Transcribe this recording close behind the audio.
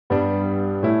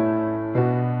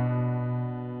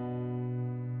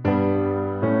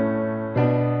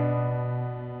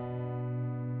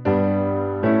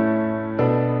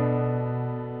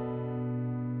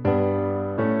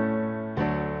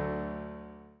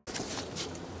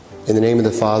In the name of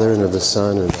the Father, and of the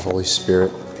Son, and of the Holy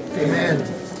Spirit. Amen.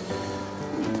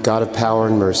 God of power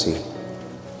and mercy,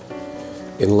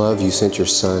 in love you sent your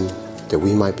Son that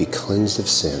we might be cleansed of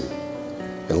sin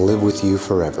and live with you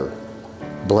forever.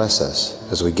 Bless us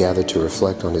as we gather to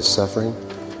reflect on his suffering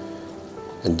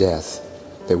and death,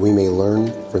 that we may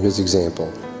learn from his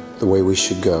example the way we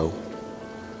should go.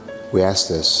 We ask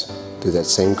this through that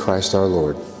same Christ our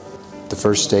Lord. The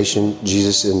first station,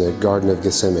 Jesus in the Garden of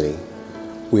Gethsemane.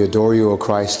 We adore you, O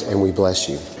Christ, and we bless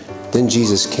you. Then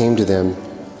Jesus came to them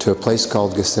to a place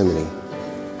called Gethsemane,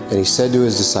 and he said to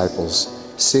his disciples,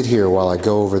 "Sit here while I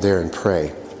go over there and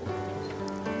pray."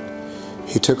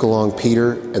 He took along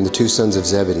Peter and the two sons of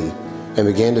Zebedee and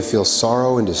began to feel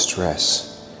sorrow and distress.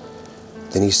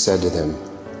 Then he said to them,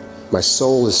 "My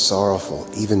soul is sorrowful,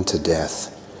 even to death.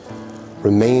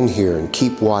 Remain here and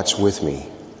keep watch with me."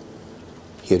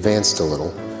 He advanced a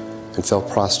little and fell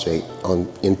prostrate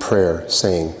in prayer,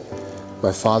 saying,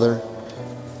 "My Father,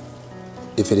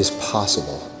 if it is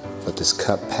possible, let this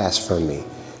cup pass from me,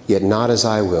 yet not as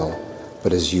I will,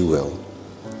 but as you will."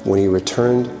 When he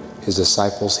returned his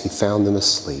disciples, he found them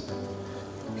asleep.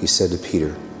 He said to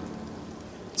Peter,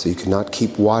 "So you could not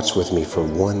keep watch with me for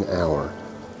 1 hour?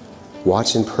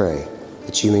 Watch and pray,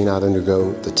 that you may not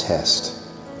undergo the test.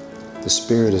 The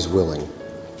spirit is willing,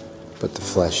 but the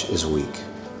flesh is weak."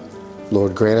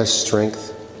 Lord, grant us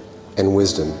strength and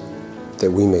wisdom,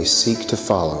 that we may seek to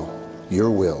follow your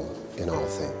will in all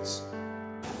things.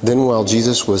 Then while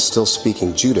Jesus was still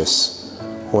speaking, Judas,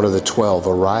 one of the 12,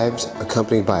 arrived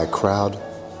accompanied by a crowd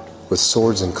with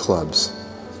swords and clubs,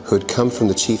 who had come from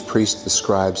the chief priests, the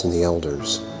scribes, and the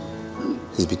elders.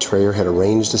 His betrayer had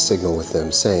arranged a signal with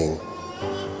them, saying,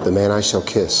 "The man I shall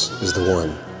kiss is the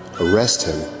one. Arrest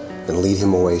him and lead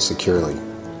him away securely."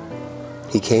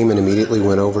 He came and immediately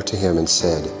went over to him and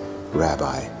said,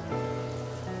 "Rabbi."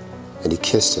 And he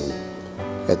kissed him.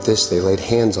 At this they laid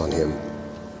hands on him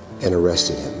and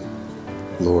arrested him.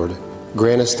 Lord,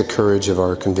 grant us the courage of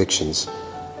our convictions,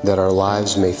 that our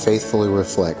lives may faithfully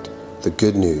reflect the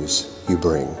good news you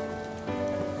bring.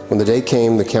 When the day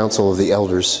came, the council of the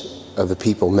elders of the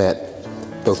people met,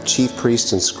 both chief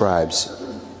priests and scribes,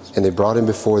 and they brought him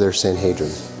before their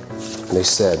Sanhedrin. And they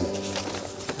said,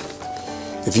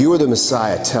 "If you are the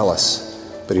Messiah, tell us."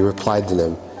 But he replied to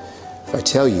them, "If I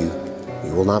tell you,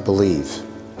 you will not believe.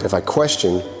 If I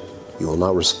question, you will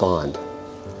not respond.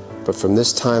 But from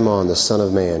this time on, the Son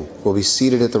of Man will be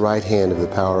seated at the right hand of the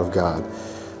power of God."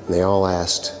 And they all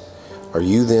asked, "Are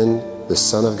you then the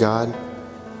Son of God?"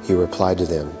 He replied to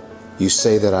them, "You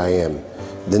say that I am."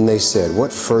 Then they said,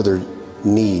 "What further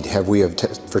need have we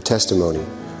for testimony?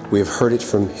 We have heard it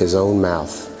from his own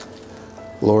mouth."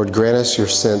 Lord, grant us your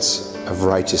sense of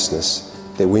righteousness,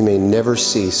 that we may never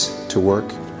cease to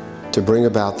work to bring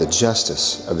about the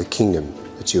justice of the kingdom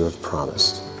that you have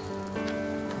promised.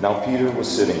 Now Peter was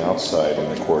sitting outside in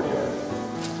the courtyard.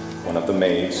 One of the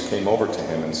maids came over to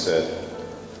him and said,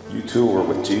 "You too were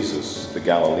with Jesus, the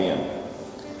Galilean."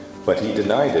 But he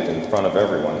denied it in front of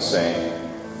everyone, saying,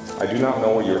 "I do not know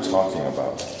what you are talking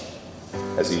about."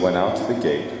 As he went out to the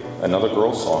gate, another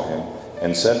girl saw him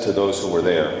and said to those who were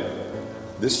there,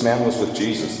 "This man was with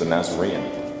Jesus, the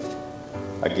Nazarene."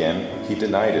 Again, he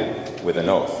denied it with an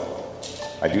oath,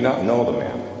 "I do not know the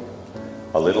man."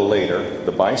 A little later,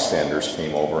 the bystanders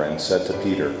came over and said to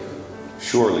Peter,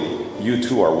 "Surely you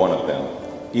too are one of them.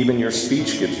 Even your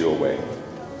speech gives you away."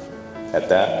 At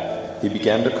that, he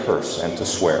began to curse and to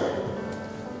swear,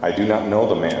 "I do not know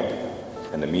the man."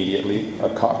 And immediately a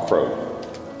cock crowed.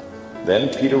 Then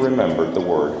Peter remembered the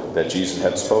word that Jesus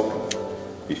had spoken,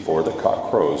 "Before the cock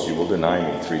crows, you will deny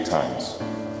me 3 times."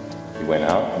 He went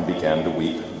out and began to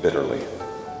weep bitterly.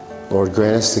 Lord,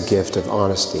 grant us the gift of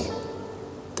honesty,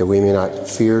 that we may not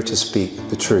fear to speak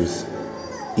the truth,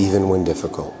 even when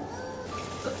difficult.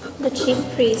 The chief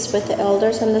priests with the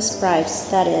elders and the scribes,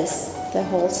 that is, the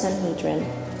whole Sanhedrin,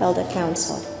 held a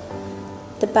council.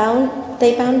 They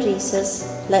bound Jesus,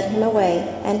 led him away,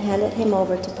 and handed him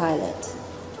over to Pilate.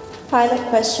 Pilate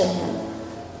questioned him,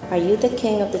 "Are you the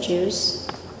king of the Jews?"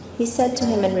 He said to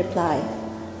him in reply,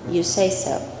 "You say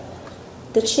so."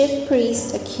 The chief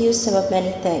priests accused him of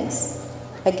many things.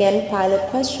 Again Pilate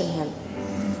questioned him,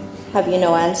 "Have you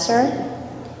no answer?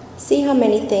 See how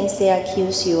many things they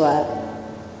accuse you of."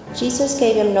 Jesus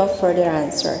gave him no further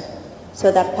answer, so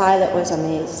that Pilate was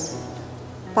amazed.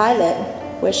 Pilate,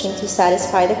 wishing to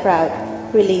satisfy the crowd,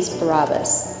 released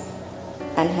Barabbas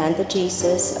and handed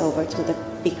Jesus over to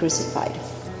be crucified.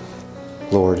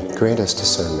 Lord, grant us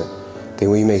discernment, that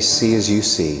we may see as you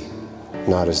see,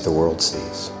 not as the world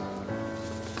sees.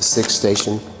 The sixth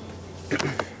station,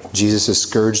 Jesus is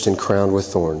scourged and crowned with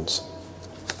thorns.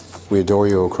 We adore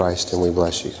you, O Christ, and we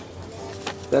bless you.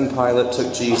 Then Pilate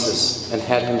took Jesus and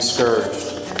had him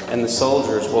scourged, and the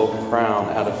soldiers wove a crown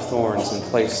out of thorns and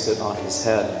placed it on his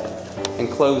head,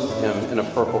 and clothed him in a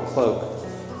purple cloak.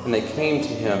 And they came to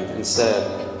him and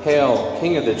said, "Hail,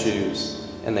 King of the Jews!"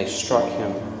 And they struck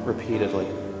him repeatedly.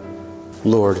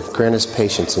 Lord, grant us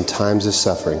patience in times of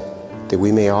suffering, that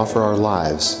we may offer our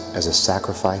lives as a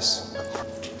sacrifice.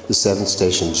 The seventh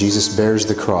station, Jesus bears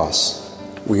the cross.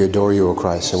 We adore you, O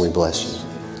Christ, and we bless you.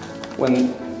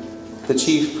 When the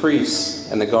chief priests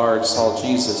and the guards saw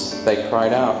Jesus, they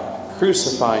cried out,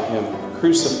 "Crucify him!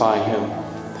 Crucify him!"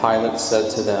 Pilate said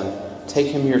to them, "Take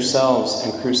him yourselves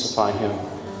and crucify him.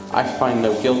 I find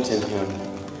no guilt in him."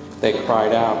 They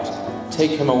cried out,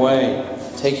 "Take him away!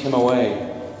 Take him away!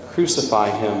 Crucify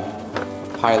him!"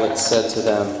 Pilate said to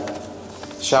them,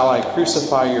 "Shall I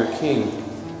crucify your king?"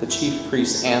 The chief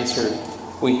priests answered,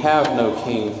 "We have no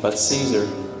king but Caesar."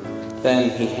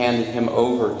 Then he handed him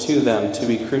over to them to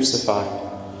be crucified.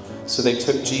 So they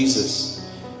took Jesus,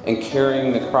 and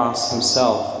carrying the cross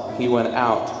himself, he went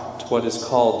out to what is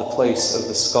called the place of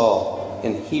the skull,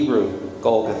 in Hebrew,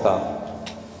 Golgotha.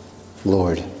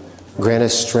 Lord, grant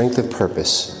us strength of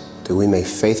purpose, that we may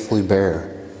faithfully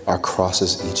bear our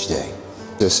crosses each day.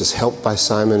 This is helped by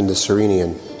Simon the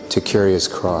Cyrenian to carry his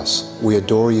cross. We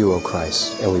adore you, O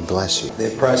Christ, and we bless you.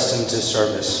 They pressed into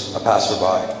service a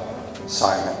passerby,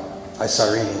 Simon, a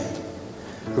Cyrenian,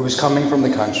 who was coming from the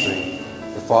country,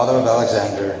 the father of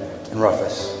Alexander and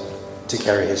Rufus, to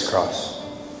carry his cross.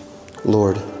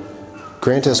 Lord,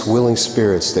 grant us willing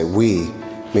spirits that we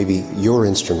may be your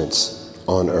instruments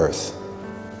on earth.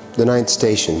 The ninth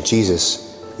station, Jesus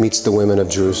meets the women of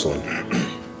Jerusalem.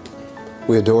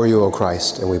 We adore you, O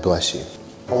Christ, and we bless you.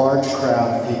 A large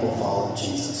crowd of people followed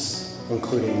Jesus,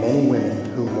 including many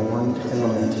women who mourned and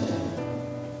lamented him.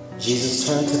 Jesus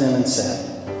turned to them and said,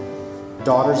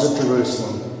 "Daughters of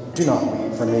Jerusalem, do not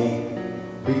weep for me.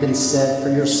 Weep instead for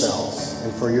yourselves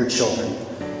and for your children.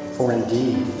 For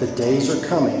indeed, the days are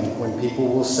coming when people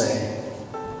will say,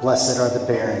 'Blessed are the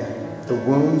barren, the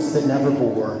wombs that never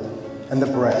bore, and the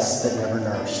breasts that never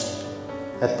nursed.'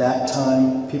 At that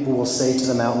time, people will say to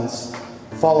the mountains,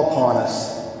 'Fall upon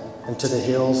us,' and to the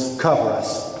hills, 'Cover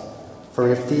us.' For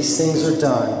if these things are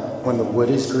done when the wood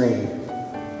is green,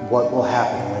 what will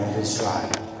happen when it is dry?"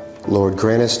 Lord,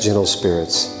 grant us gentle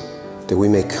spirits, that we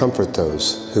may comfort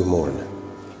those who mourn.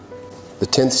 The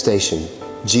 10th station,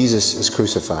 Jesus is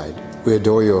crucified. We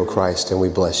adore you, O Christ, and we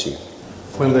bless you.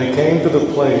 When they came to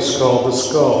the place called the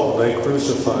Skull, they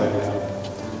crucified him,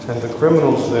 and the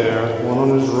criminals there, one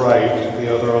on his right,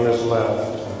 the other on his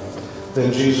left.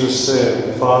 Then Jesus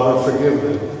said, "Father, forgive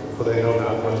them, for they know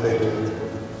not what they do."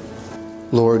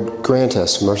 Lord, grant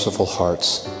us merciful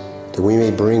hearts, that we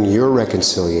may bring your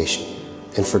reconciliation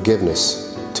and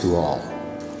forgiveness to all.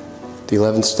 The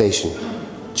 11th station,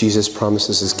 Jesus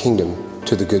promises his kingdom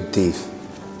to the good thief.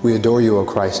 We adore you, O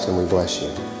Christ, and we bless you.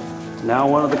 Now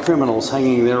one of the criminals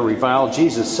hanging there reviled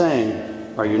Jesus, saying,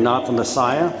 "Are you not the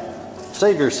Messiah?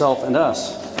 Save yourself and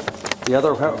us." The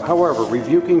other, however,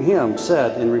 rebuking him,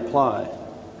 said in reply,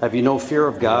 "Have you no fear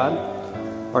of God?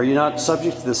 Are you not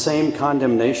subject to the same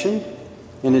condemnation?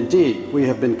 And indeed, we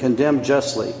have been condemned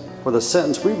justly, for the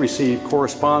sentence we receive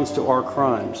corresponds to our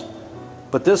crimes.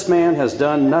 But this man has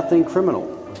done nothing criminal."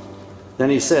 Then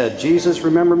he said, "Jesus,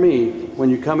 remember me when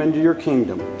you come into your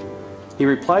kingdom." He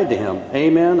replied to him,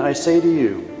 "Amen, I say to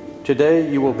you, today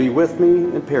you will be with me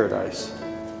in paradise."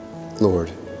 Lord,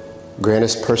 grant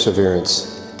us perseverance,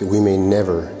 that we may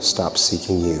never stop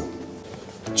seeking you.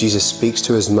 Jesus speaks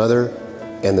to his mother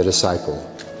and the disciple.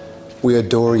 We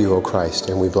adore you, O Christ,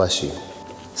 and we bless you.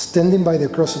 Standing by the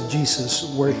cross of Jesus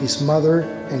were his mother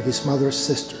and his mother's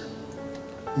sister,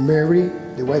 Mary,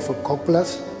 the wife of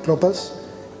Clopas,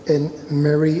 and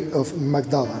Mary of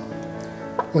Magdala.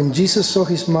 When Jesus saw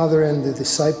his mother and the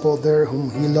disciple there whom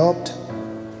he loved,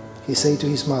 he said to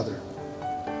his mother,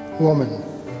 "Woman,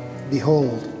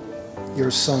 behold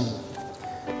your son."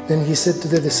 Then he said to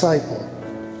the disciple,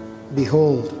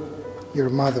 "Behold your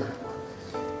mother."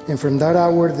 And from that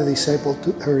hour the disciple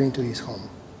took her into his home.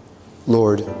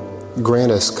 Lord,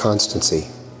 grant us constancy,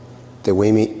 that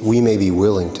we may be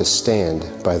willing to stand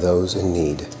by those in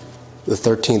need. The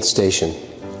 13th station,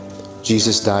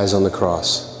 Jesus dies on the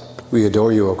cross. We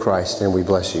adore you, O Christ, and we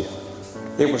bless you.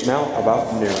 It was now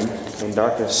about noon, and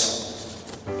darkness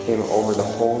came over the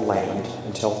whole land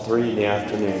until 3 in the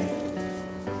afternoon,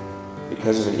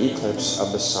 because of an eclipse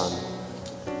of the sun.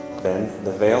 Then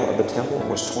the veil of the temple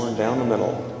was torn down the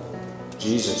middle.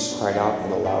 Jesus cried out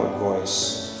in a loud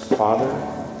voice, "Father,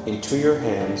 into your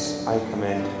hands I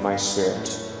commend my spirit."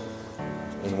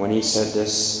 And when he said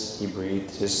this, he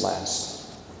breathed his last.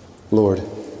 Lord,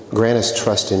 grant us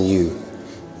trust in you,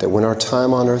 that when our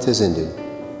time on earth is ended,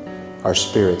 our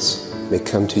spirits may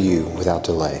come to you without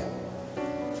delay.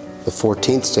 The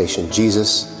 14th station,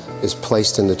 Jesus is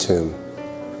placed in the tomb.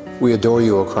 We adore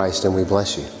you, O Christ, and we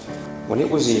bless you. When it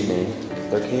was evening,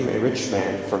 there came a rich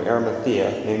man from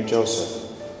Arimathea named Joseph,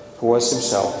 who was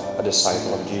himself a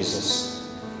disciple of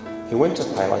Jesus. He went to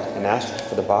Pilate and asked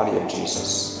for the body of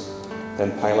Jesus.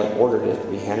 Then Pilate ordered it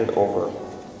be handed over.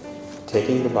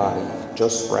 Taking the body,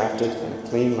 Joseph wrapped it in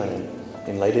clean linen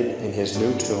and laid it in his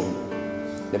new tomb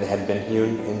that had been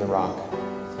hewn in the rock.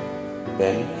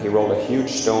 Then he rolled a huge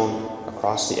stone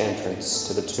across the entrance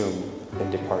to the tomb and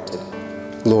departed.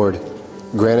 Lord,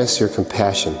 grant us your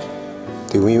compassion,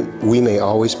 that we may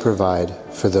always provide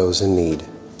for those in need.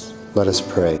 Let us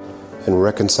pray, and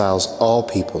reconciles all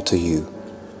people to you.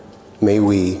 May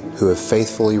we, who have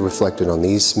faithfully reflected on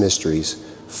these mysteries,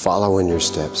 follow in your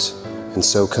steps, and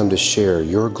so come to share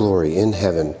your glory in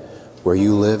heaven, where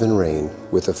you live and reign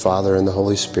with the Father and the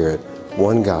Holy Spirit,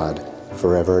 one God,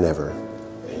 forever and ever.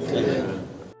 Amen.